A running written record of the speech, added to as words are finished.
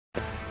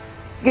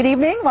Good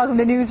evening. Welcome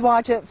to News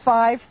Watch at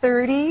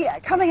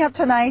 5:30. Coming up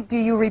tonight, do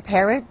you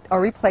repair it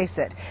or replace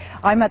it?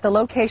 I'm at the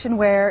location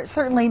where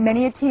certainly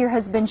many a tear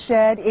has been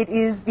shed. It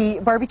is the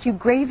barbecue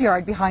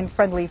graveyard behind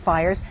Friendly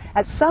Fires.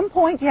 At some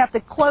point, you have to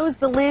close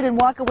the lid and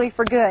walk away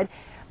for good.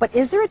 But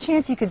is there a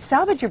chance you could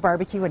salvage your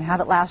barbecue and have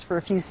it last for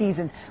a few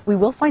seasons? We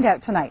will find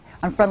out tonight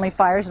on Friendly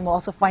Fires, and we'll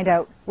also find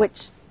out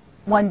which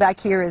one back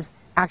here is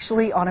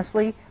actually,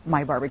 honestly,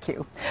 my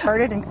barbecue.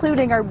 Started,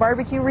 including our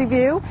barbecue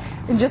review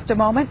in just a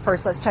moment.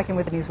 First, let's check in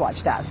with the News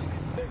Watch desk.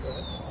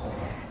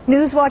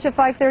 News Watch at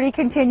 5:30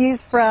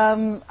 continues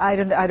from, I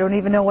don't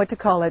even know what to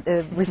call it,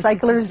 a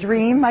recycler's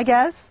dream, I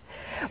guess.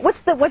 What's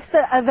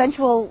the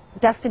eventual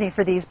destiny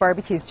for these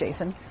barbecues,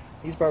 Jason?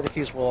 These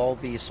barbecues will all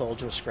be sold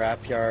to a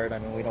scrapyard. I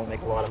mean, we don't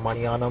make a lot of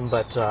money on them,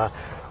 but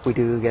we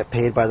do get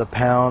paid by the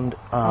pound.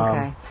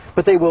 Okay.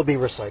 But they will be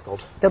recycled.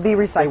 They'll be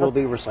recycled. They will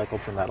be recycled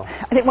for metal.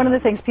 I think one of the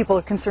things people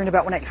are concerned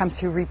about when it comes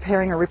to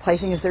repairing or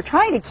replacing is they're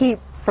trying to keep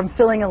from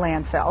filling a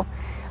landfill.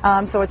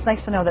 So it's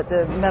nice to know that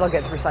the metal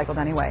gets recycled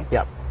anyway.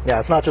 Yeah,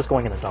 it's not just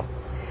going in a dump.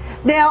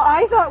 Now,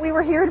 I thought we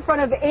were here in front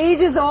of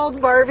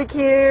ages-old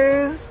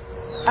barbecues.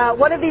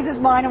 One of these is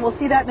mine, and we'll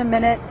see that in a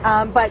minute.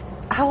 But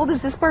how old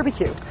is this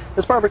barbecue?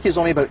 This barbecue is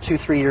only about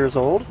 2-3 years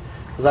old.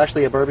 It was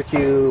actually a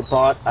barbecue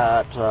bought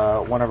at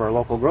one of our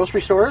local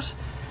grocery stores.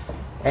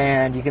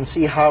 And you can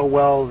see how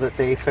well that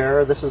they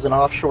fare. This is an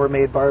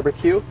offshore-made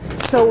barbecue.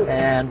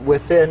 And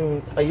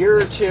within a year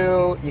or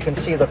two, you can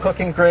see the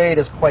cooking grate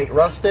is quite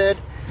rusted.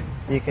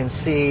 You can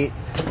see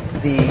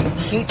the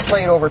heat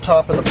plate over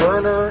top of the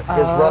burner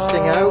is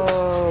rusting out.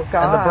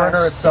 Gosh. And the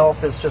burner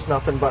itself is just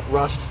nothing but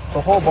rust.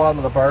 The whole bottom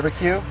of the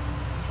barbecue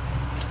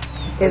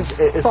is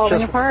falling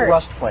just apart.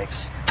 Rust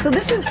flakes. So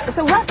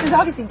rust is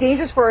obviously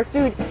dangerous for our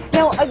food.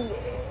 Now,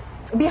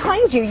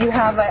 behind you, you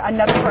have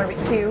another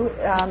barbecue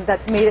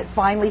that's made it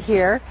finally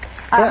here.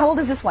 How old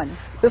is this one?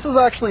 This is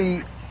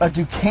actually a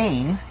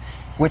Duquesne,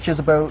 which is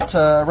about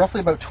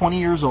roughly about 20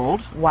 years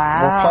old.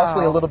 Wow. Or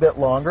possibly a little bit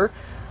longer.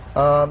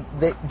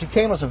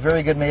 Duquesne was a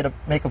very good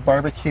make of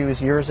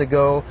barbecues years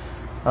ago.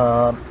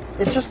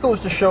 It just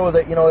goes to show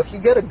that, you know, if you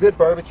get a good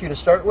barbecue to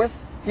start with,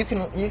 you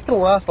can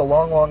last a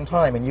long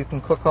time, and you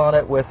can cook on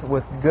it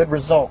with good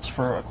results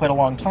for quite a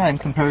long time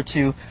compared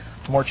to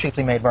more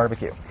cheaply made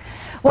barbecue.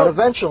 Well, but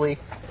eventually,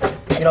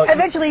 you know,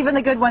 even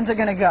the good ones are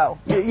going to go.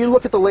 You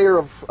look at the layer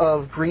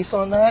of grease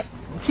on that.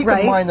 Keep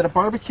in mind that a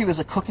barbecue is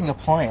a cooking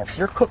appliance.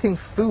 You're cooking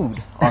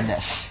food on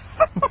this.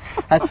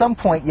 At some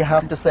point, you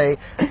have to say,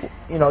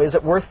 you know, is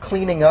it worth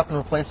cleaning up and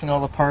replacing all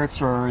the parts,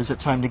 or is it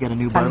time to get a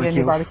new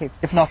barbecue?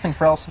 If nothing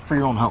else, for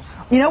your own health.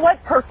 You know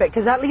what? Perfect,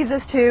 because that leads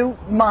us to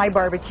my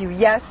barbecue.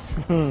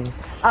 Yes. And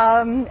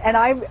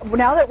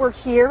now that we're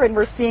here and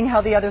we're seeing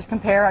how the others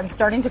compare, I'm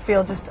starting to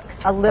feel just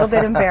a little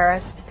bit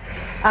embarrassed.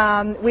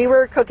 We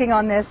were cooking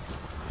on this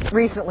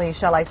recently,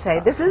 shall I say.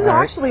 This is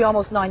actually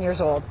almost 9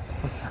 years old.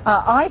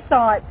 I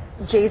thought,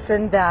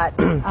 Jason, that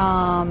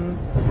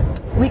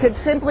we could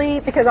simply,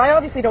 because I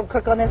obviously don't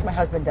cook on this, my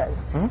husband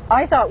does.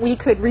 I thought we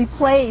could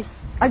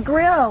replace a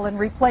grill and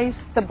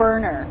replace the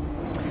burner.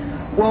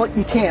 Well,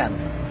 you can.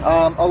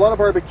 A lot of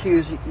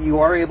barbecues you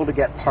are able to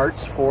get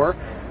parts for.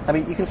 I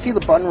mean, you can see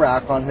the bun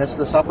rack on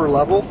this upper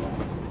level.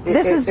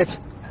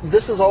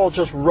 This is all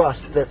just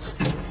rust that's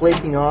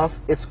flaking off.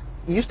 It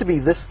used to be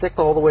this thick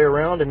all the way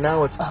around, and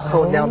now it's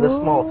going down this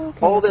small.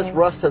 All this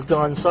rust has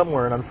gone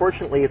somewhere, and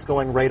unfortunately, it's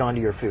going right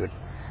onto your food.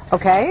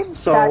 Okay.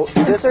 So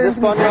this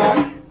bun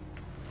rack,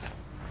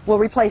 we'll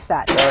replace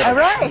that. All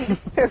right.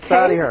 Okay. It's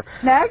out of here.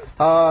 Next.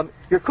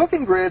 Your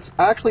cooking grids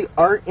actually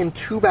aren't in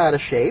too bad a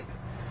shape,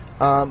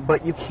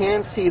 but you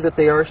can see that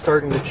they are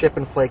starting to chip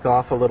and flake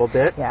off a little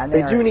bit. Yeah,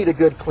 they do need a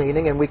good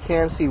cleaning, and we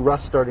can see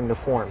rust starting to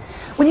form.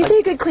 When you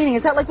say good cleaning,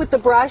 is that like with the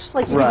brush?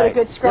 Like you give it a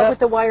good scrub with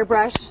the wire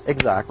brush?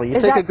 Exactly. You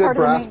take a good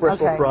brass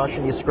bristle brush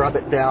and you scrub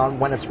it down.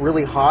 When it's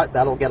really hot,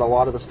 that'll get a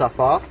lot of the stuff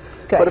off.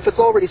 Good. But if it's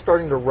already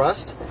starting to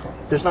rust,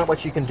 there's not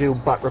much you can do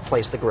but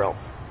replace the grill.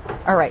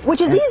 All right, which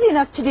is easy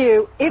enough to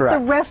do if the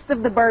rest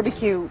of the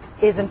barbecue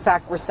is in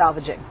fact worth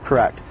salvaging.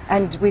 Correct.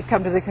 And we've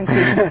come to the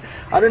conclusion.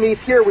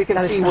 Underneath here we can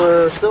see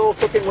we're still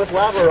cooking with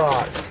lava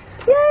rocks.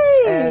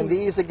 Yay! And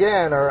these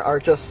again are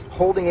just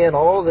holding in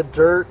all the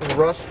dirt and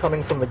rust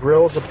coming from the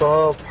grills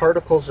above,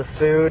 particles of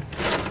food.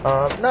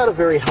 Not a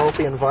very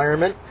healthy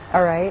environment.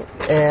 All right.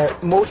 And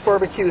most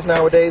barbecues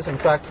nowadays, in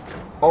fact,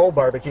 all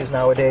barbecues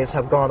nowadays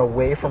have gone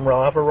away from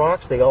lava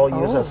rocks. They all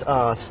use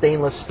a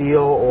stainless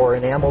steel or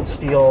enameled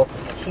steel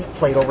heat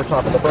plate over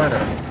top of the burner.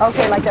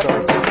 Okay, like that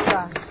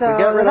one. So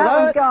get rid of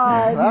that one's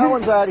gone. That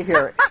one's out of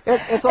here.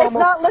 It's almost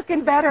not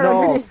looking better.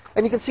 No,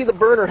 and you can see the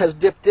burner has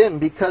dipped in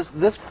because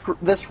this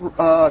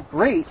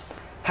grate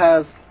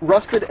has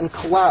rusted and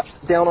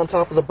collapsed down on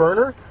top of the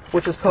burner,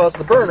 which has caused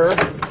the burner.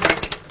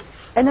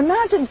 And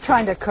imagine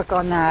trying to cook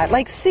on that.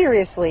 Like,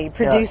 seriously,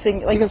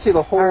 producing... Like, you can see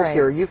the holes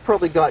here. You've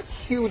probably got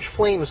huge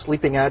flames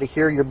leaping out of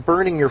here. You're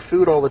burning your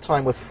food all the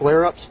time with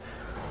flare-ups.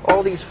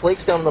 All these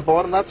flakes down the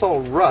bottom, that's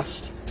all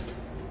rust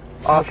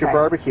off your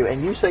barbecue.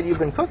 And you said you've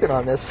been cooking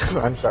on this,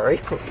 I'm sorry,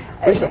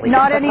 recently.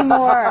 Not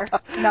anymore.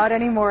 Not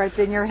anymore. It's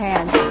in your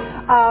hands.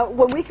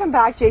 When we come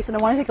back, Jason, I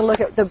want to take a look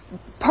at the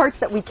parts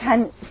that we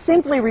can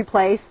simply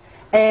replace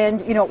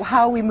and, you know,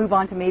 how we move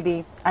on to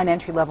maybe an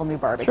entry-level new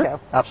barbecue. Sure,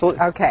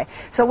 absolutely. Okay,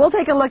 so we'll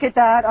take a look at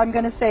that. I'm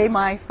going to say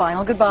my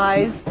final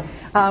goodbyes,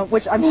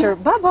 which I'm sure,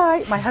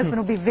 bye-bye, my husband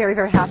will be very,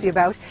 very happy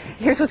about.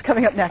 Here's what's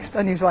coming up next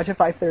on Newswatch at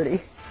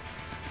 5:30.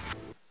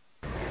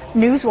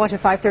 Newswatch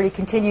at 5:30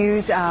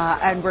 continues,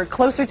 and we're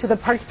closer to the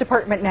parts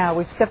department now.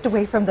 We've stepped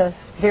away from the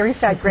very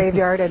sad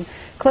graveyard and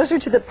closer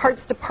to the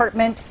parts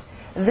department.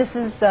 This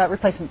is the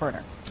replacement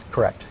burner.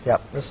 Correct.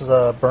 Yep. This is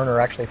a burner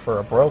actually for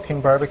a Broil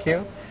King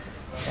barbecue.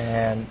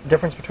 And the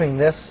difference between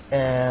this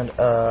and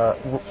a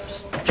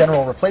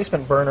general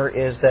replacement burner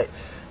is that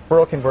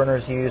Broil King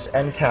burners use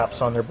end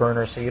caps on their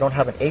burners, so you don't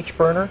have an H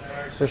burner.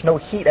 There's no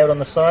heat out on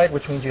the side,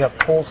 which means you have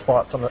cold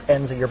spots on the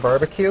ends of your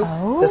barbecue.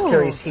 Oh. This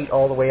carries heat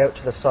all the way out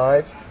to the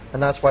sides,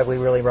 and that's why we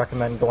really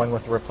recommend going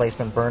with the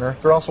replacement burner.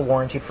 They're also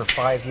warranted for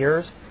 5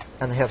 years,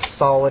 and they have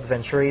solid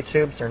Venturi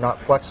tubes. They're not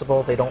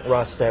flexible. They don't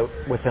rust out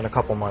within a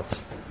couple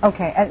months.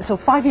 Okay, and so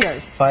 5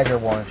 years. 5-year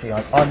warranty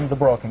on the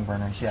Broil King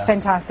burners, yeah.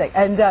 Fantastic.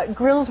 And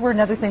grills were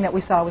another thing that we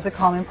saw was a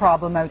common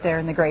problem out there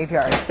in the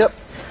graveyard. Yep.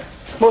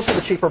 Most of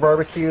the cheaper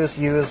barbecues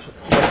use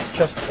what's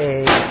just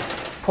a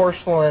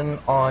porcelain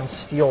on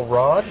steel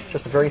rod,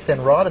 just a very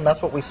thin rod, and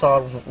that's what we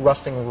saw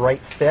rusting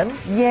right thin.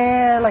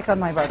 Yeah, like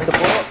on my barbecue.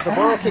 The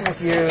Broil Kings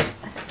use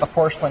a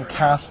porcelain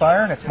cast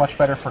iron. It's much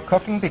better for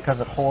cooking because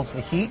it holds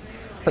the heat,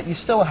 but you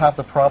still have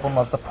the problem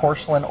of the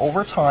porcelain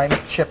over time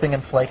chipping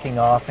and flaking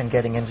off and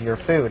getting into your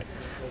food.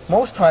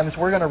 Most times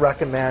we're going to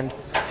recommend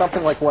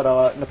something like what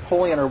a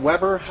Napoleon or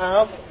Weber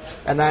have,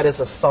 and that is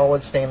a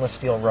solid stainless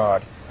steel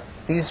rod.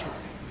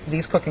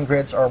 These cooking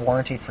grids are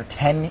warranted for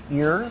 10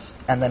 years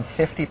and then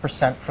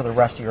 50% for the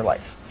rest of your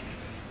life.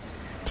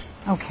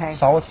 Okay.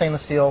 Solid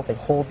stainless steel, they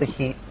hold the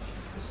heat,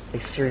 they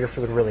sear your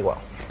food really well.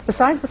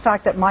 Besides the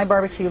fact that my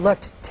barbecue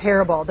looked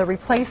terrible, the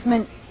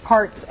replacement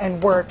parts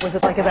and work was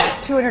like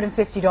about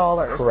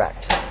 $250.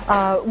 Correct.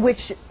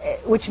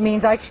 Which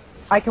means I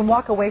can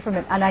walk away from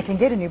it and I can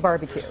get a new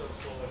barbecue.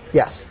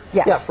 Yes.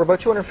 Yes. Yeah, for about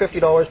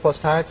 $250 plus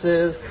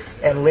taxes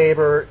and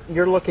labor,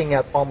 you're looking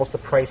at almost the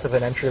price of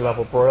an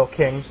entry-level Broil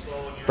King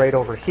right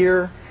over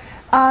here.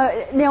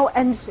 Now,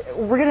 and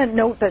we're going to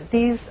note that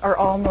these are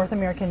all North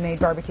American-made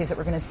barbecues that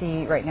we're going to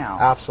see right now.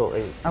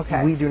 Absolutely.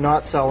 Okay. We do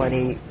not sell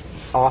any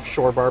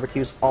offshore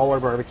barbecues. All our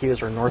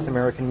barbecues are North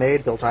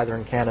American-made, built either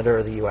in Canada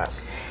or the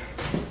U.S.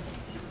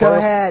 Go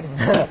ahead.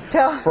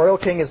 Broil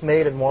King is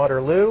made in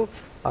Waterloo.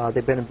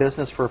 They've been in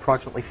business for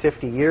approximately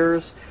 50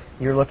 years.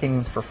 You're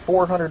looking for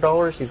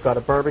 $400. You've got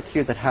a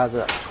barbecue that has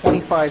a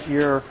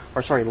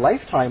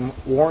lifetime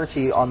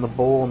warranty on the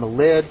bowl and the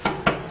lid.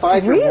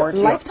 5-year Really?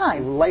 warranty.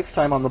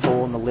 Lifetime on the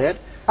bowl and the lid.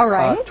 All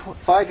right.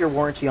 5-year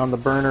warranty on the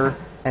burner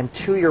and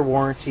 2-year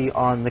warranty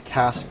on the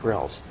cast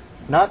grills.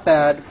 Not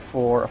bad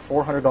for a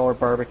 $400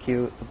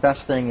 barbecue. The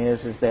best thing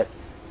is that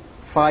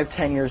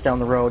 5-10 years down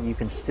the road, you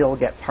can still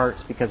get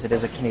parts because it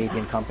is a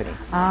Canadian company.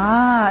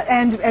 Ah,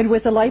 and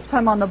with the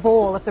lifetime on the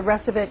bowl, if the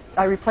rest of it,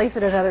 I replace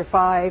it another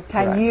 5-10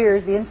 Correct.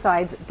 years, the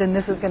insides, then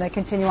this is going to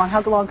continue on.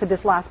 How long could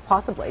this last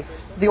possibly?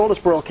 The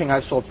oldest Broil King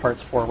I've sold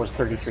parts for was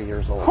 33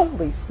 years old.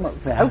 Holy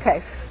smokes. Yeah.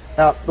 Okay.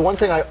 Now, the one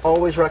thing I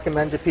always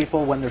recommend to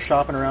people when they're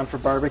shopping around for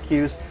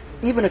barbecues,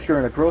 even if you're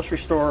in a grocery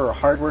store or a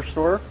hardware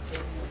store,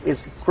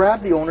 is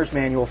grab the owner's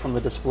manual from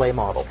the display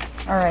model.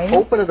 All right.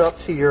 Open it up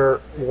to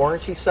your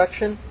warranty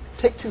section.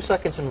 Take 2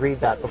 seconds and read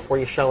that before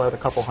you shell out a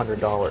couple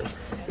 $100s.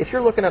 If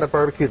you're looking at a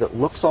barbecue that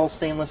looks all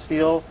stainless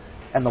steel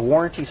and the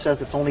warranty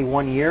says it's only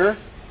 1 year,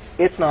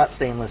 it's not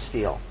stainless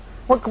steel.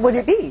 What would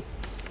it be?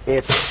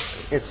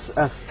 It's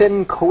a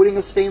thin coating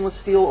of stainless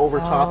steel over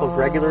top of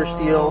regular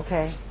steel.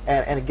 Okay.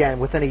 And again,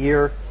 within a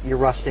year, you're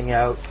rusting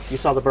out. You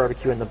saw the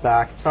barbecue in the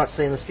back. It's not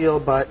stainless steel,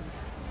 but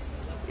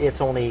it's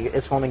only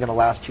going to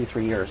last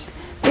 2-3 years.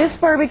 This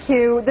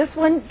barbecue, this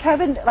one,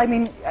 Kevin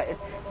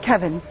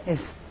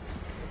is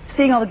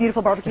seeing all the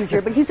beautiful barbecues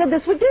here, but he said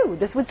this would do.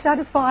 This would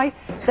satisfy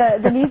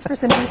the needs for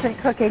some decent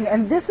cooking.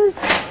 And this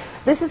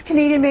is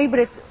Canadian made,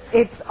 but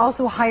it's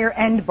also higher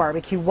end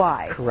barbecue.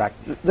 Why? Correct.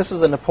 This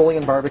is a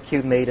Napoleon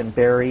barbecue made in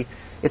Barrie.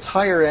 It's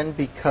higher end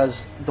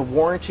because the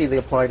warranty they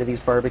apply to these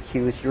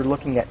barbecues, you're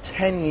looking at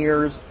 10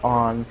 years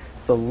on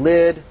the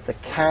lid, the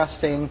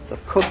casting, the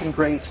cooking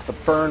grates, the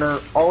burner,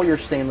 all your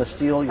stainless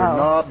steel, your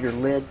knob, your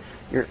lid,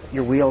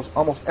 your wheels,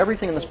 almost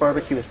everything in this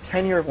barbecue is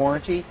 10-year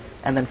warranty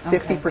and then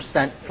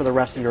 50% for the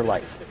rest of your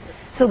life.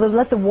 So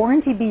let the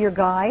warranty be your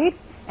guide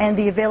and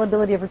the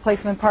availability of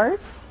replacement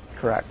parts?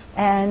 Correct.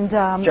 And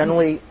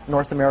generally,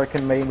 North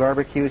American made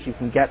barbecues, you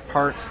can get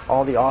parts.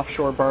 All the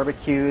offshore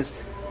barbecues,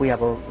 we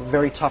have a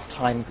very tough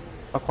time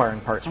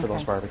acquiring parts for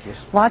those barbecues.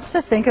 Lots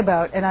to think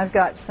about, and I've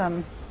got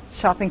some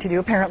shopping to do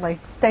apparently.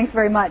 Thanks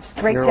very much.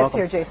 Great You're tips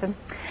welcome. here, Jason.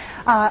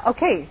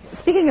 Okay,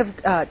 speaking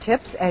of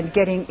tips and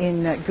getting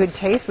in good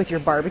taste with your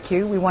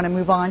barbecue, we want to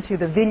move on to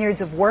the Vineyards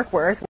of Warkworth.